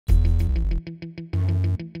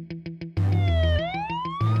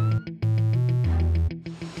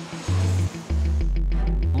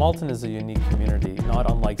Malton is a unique community, not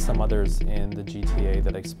unlike some others in the GTA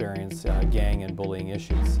that experience gang and bullying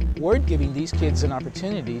issues. We're giving these kids an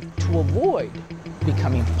opportunity to avoid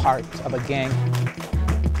becoming part of a gang.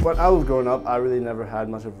 When I was growing up, I really never had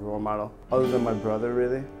much of a role model, other than my brother,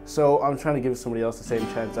 really. So I'm trying to give somebody else the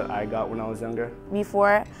same chance that I got when I was younger.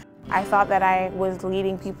 Before, I thought that I was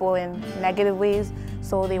leading people in negative ways,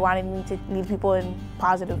 so they wanted me to lead people in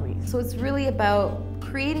positive ways. So it's really about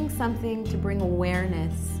creating something to bring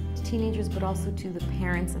awareness to teenagers, but also to the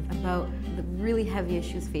parents about the really heavy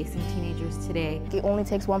issues facing teenagers today. It only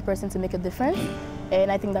takes one person to make a difference,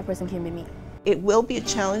 and I think that person can be me. It will be a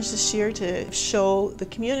challenge this year to show the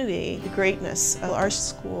community the greatness of our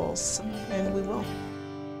schools, and we will.